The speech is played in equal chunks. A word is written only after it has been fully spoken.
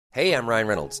Hey, I'm Ryan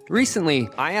Reynolds. Recently,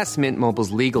 I asked Mint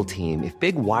Mobile's legal team if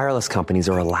big wireless companies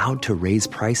are allowed to raise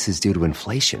prices due to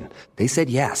inflation. They said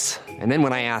yes. And then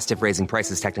when I asked if raising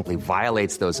prices technically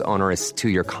violates those onerous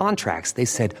two-year contracts, they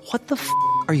said, "What the f***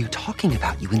 are you talking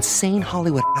about, you insane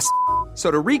Hollywood ass?" So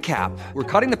to recap, we're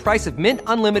cutting the price of Mint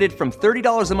Unlimited from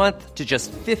 $30 a month to just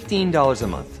 $15 a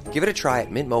month. Give it a try at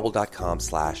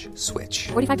mintmobile.com/switch.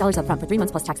 $45 up front for 3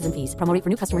 months plus taxes and fees. Promo rate for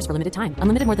new customers for limited time.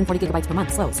 Unlimited more than 40 gigabytes per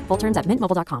month. Slows full terms at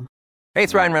mintmobile.com. Hey,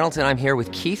 it's Ryan Reynolds, and I'm here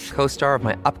with Keith, co-star of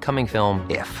my upcoming film,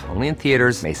 If, only in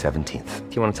theaters May 17th.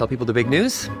 Do you want to tell people the big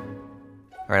news?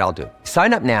 All right, I'll do it.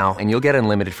 Sign up now and you'll get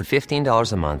unlimited for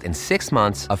 $15 a month and 6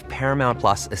 months of Paramount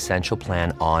Plus Essential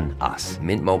Plan on us.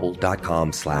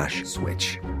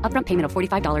 mintmobile.com/switch. Upfront payment of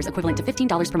 $45 equivalent to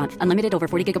 $15 per month. Unlimited over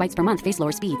 40 gigabytes per month. Face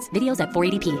lower speeds. Videos at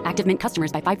 480p. Active Mint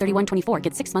customers by 531.24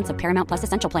 get 6 months of Paramount Plus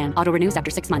Essential Plan. Auto renews after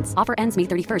 6 months. Offer ends May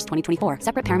 31st, 2024.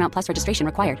 Separate Paramount Plus registration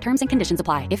required. Terms and conditions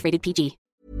apply if rated PG.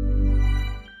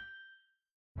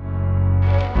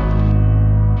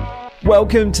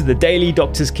 Welcome to the Daily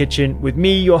Doctor's Kitchen with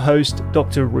me, your host,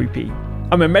 Dr. Rupy.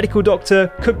 I'm a medical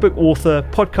doctor, cookbook author,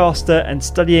 podcaster, and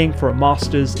studying for a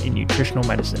master's in nutritional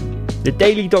medicine. The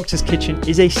Daily Doctor's Kitchen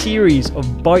is a series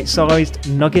of bite-sized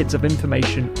nuggets of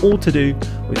information, all to do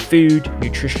with food,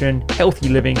 nutrition, healthy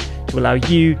living, to allow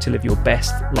you to live your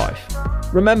best life.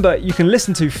 Remember, you can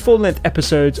listen to full-length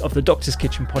episodes of the Doctor's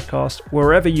Kitchen podcast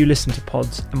wherever you listen to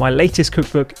pods, and my latest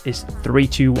cookbook is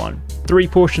 321. 3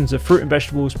 portions of fruit and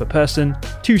vegetables per person,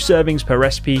 2 servings per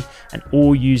recipe, and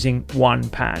all using 1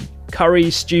 pan.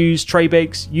 Curries, stews, tray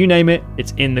bakes, you name it,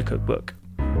 it's in the cookbook.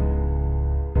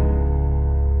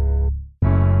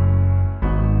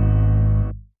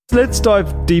 Let's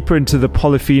dive deeper into the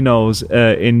polyphenols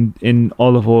in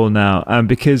olive oil now,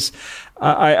 because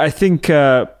I think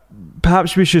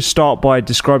perhaps we should start by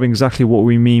describing exactly what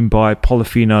we mean by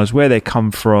polyphenols, where they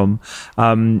come from,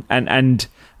 and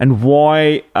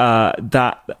why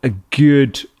that a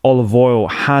good olive oil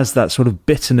has that sort of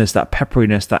bitterness, that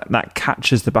pepperiness that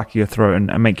catches the back of your throat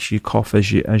and makes you cough,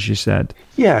 as you said.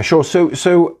 Yeah, sure.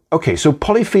 So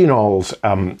polyphenols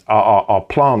are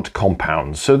plant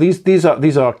compounds. So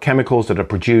these are chemicals that are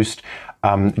produced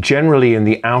generally in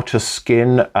the outer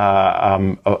skin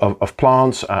of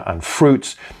plants and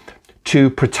fruits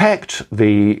to protect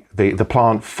the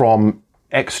plant from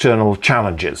external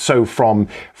challenges. So from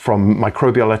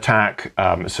microbial attack,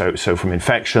 so from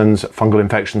infections, fungal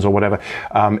infections or whatever,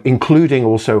 including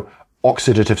also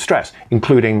oxidative stress,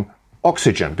 including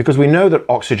oxygen, because we know that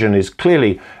oxygen is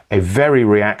clearly a very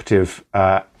reactive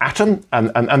atom,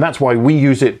 and that's why we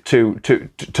use it to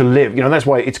live. You know, that's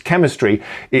why its chemistry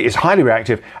is highly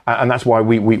reactive, and that's why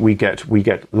we get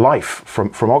life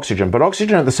from oxygen. But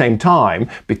oxygen at the same time,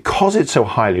 because it's so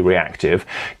highly reactive,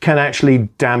 can actually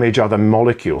damage other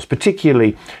molecules,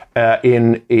 particularly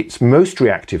in its most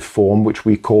reactive form, which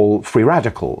we call free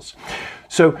radicals.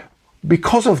 So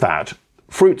because of that,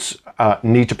 fruits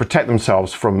need to protect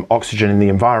themselves from oxygen in the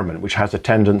environment, which has a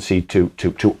tendency to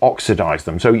oxidize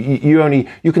them. So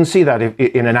you can see that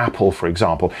in an apple, for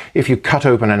example. If you cut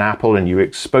open an apple and you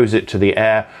expose it to the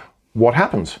air, what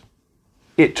happens?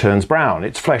 It turns brown.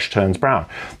 Its flesh turns brown.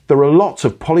 There are lots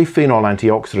of polyphenol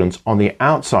antioxidants on the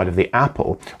outside of the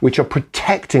apple, which are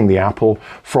protecting the apple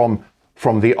from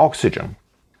the oxygen.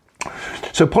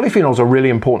 So polyphenols are really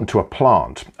important to a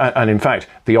plant, and in fact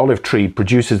the olive tree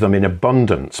produces them in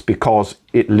abundance because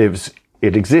it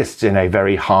exists in a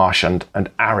very harsh and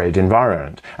arid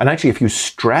environment. And actually, if you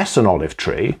stress an olive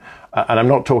tree, and I'm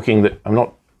not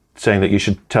saying that you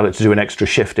should tell it to do an extra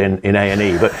shift in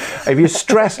A&E, but if you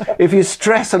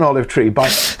stress an olive tree by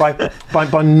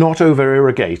not over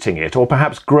irrigating it, or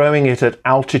perhaps growing it at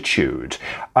altitude,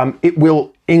 it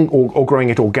will or growing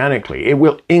it organically, it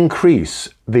will increase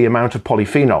the amount of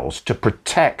polyphenols to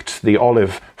protect the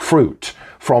olive fruit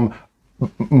from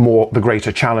the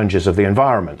greater challenges of the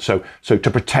environment. So to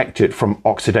protect it from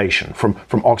oxidation, from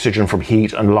oxygen, from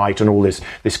heat and light, and all this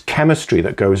chemistry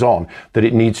that goes on that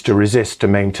it needs to resist to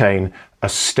maintain a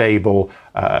stable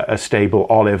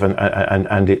olive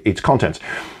and its contents.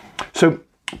 So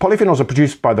polyphenols are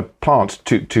produced by the plant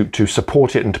to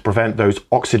support it and to prevent those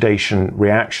oxidation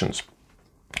reactions.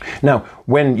 Now,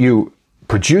 when you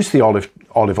produce the olive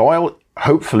oil,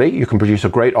 hopefully you can produce a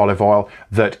great olive oil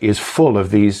that is full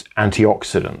of these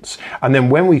antioxidants. And then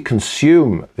when we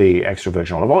consume the extra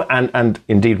virgin olive oil, and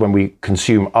indeed when we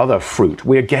consume other fruit,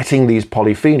 we're getting these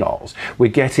polyphenols. We're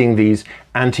getting these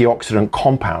antioxidant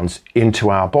compounds into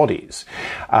our bodies.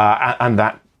 And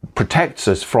that protects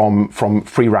us from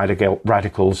free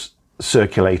radicals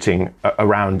circulating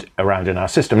around in our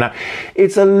system. Now,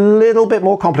 it's a little bit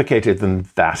more complicated than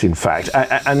that, in fact.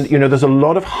 And there's a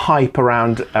lot of hype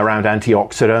around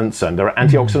antioxidants, and there are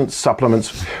antioxidant supplements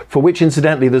for which,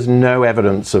 incidentally, there's no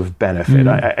evidence of benefit.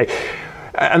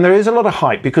 And there is a lot of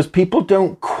hype because people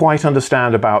don't quite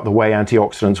understand about the way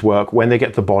antioxidants work, when they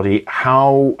get to the body,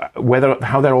 how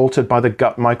they're altered by the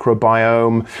gut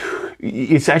microbiome.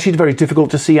 It's actually very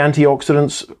difficult to see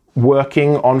antioxidants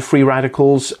working on free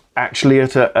radicals actually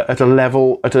at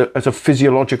a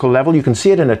physiological level. You can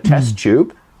see it in a test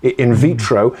tube in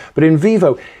vitro, but in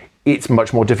vivo it's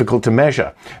much more difficult to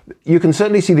measure. You can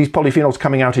certainly see these polyphenols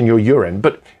coming out in your urine,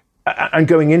 and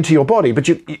going into your body, but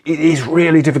it is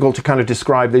really difficult to kind of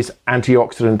describe this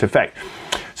antioxidant effect.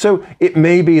 So it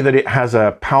may be that it has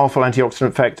a powerful antioxidant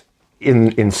effect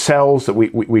in cells that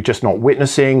we're just not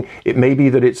witnessing. It may be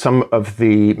that it's some of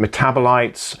the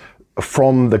metabolites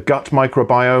from the gut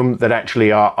microbiome that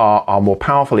actually are more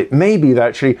powerful. It may be that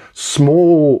actually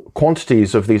small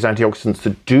quantities of these antioxidants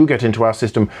that do get into our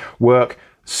system work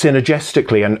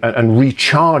synergistically and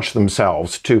recharge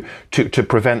themselves to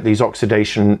prevent these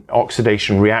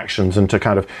oxidation reactions and to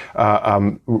kind of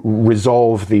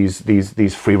resolve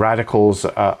these free radicals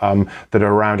that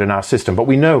are around in our system. But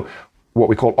we know what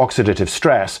we call oxidative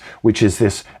stress, which is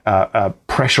this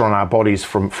pressure on our bodies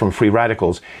from free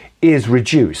radicals, is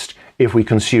reduced if we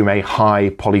consume a high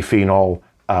polyphenol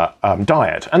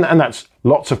diet. And that's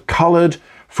lots of colored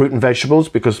fruit and vegetables,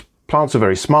 because plants are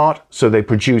very smart, so they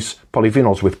produce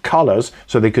polyphenols with colors,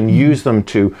 so they can use them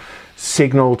to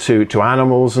signal to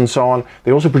animals and so on.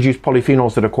 They also produce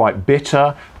polyphenols that are quite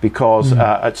bitter, because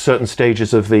at certain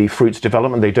stages of the fruit's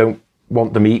development, they don't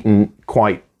want them eaten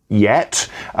quite yet.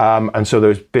 And so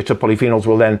those bitter polyphenols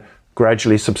will then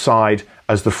gradually subside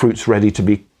as the fruit's ready to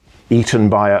be eaten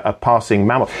by a passing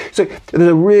mammal. So there's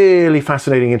a really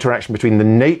fascinating interaction between the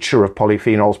nature of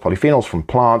polyphenols from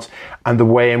plants, and the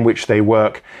way in which they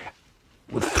work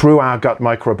through our gut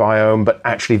microbiome, but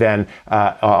actually then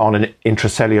on an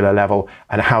intracellular level,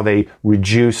 and how they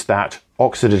reduce that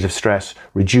oxidative stress,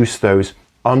 reduce those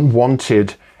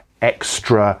unwanted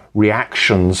extra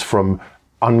reactions from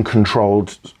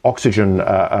uncontrolled oxygen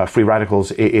free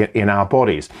radicals in our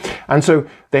bodies. And so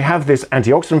they have this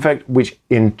antioxidant effect, which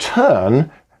in turn,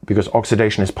 because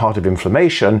oxidation is part of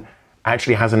inflammation,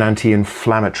 actually has an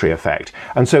anti-inflammatory effect.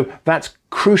 And so that's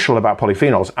crucial about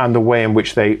polyphenols and the way in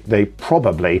which they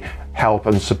probably help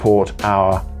and support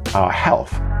our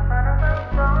health.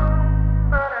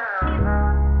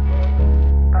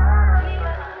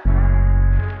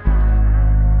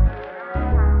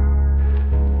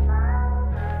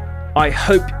 I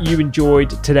hope you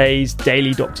enjoyed today's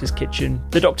Daily Doctor's Kitchen.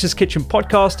 The Doctor's Kitchen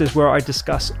podcast is where I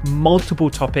discuss multiple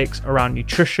topics around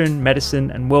nutrition,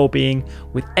 medicine, and well-being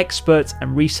with experts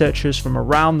and researchers from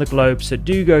around the globe, so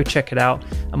do go check it out.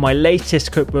 And my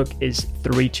latest cookbook is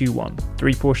 321,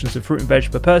 3 portions of fruit and veg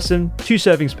per person, 2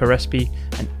 servings per recipe,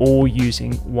 and all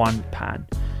using 1 pan.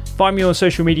 Find me on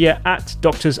social media at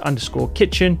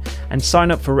doctors_kitchen and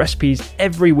sign up for recipes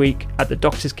every week at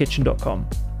thedoctorskitchen.com.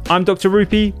 I'm Dr.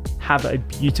 Rupy. Have a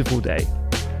beautiful day.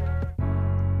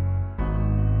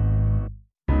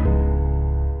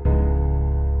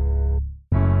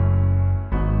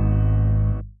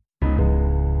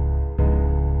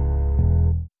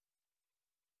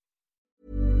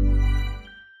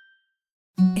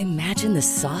 Imagine the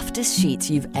softest sheets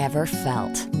you've ever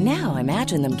felt. Now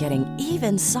imagine them getting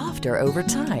even softer over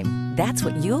time. That's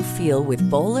what you'll feel with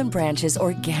Boll & Branch's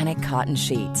organic cotton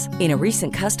sheets. In a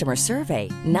recent customer survey,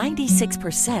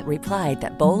 96% replied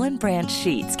that Boll & Branch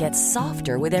sheets get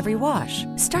softer with every wash.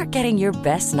 Start getting your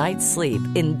best night's sleep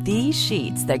in these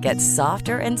sheets that get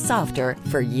softer and softer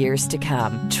for years to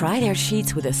come. Try their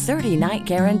sheets with a 30-night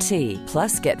guarantee.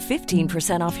 Plus, get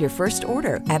 15% off your first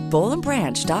order at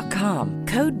bollandbranch.com.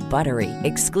 Code BUTTERY.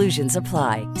 Exclusions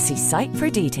apply. See site for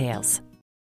details.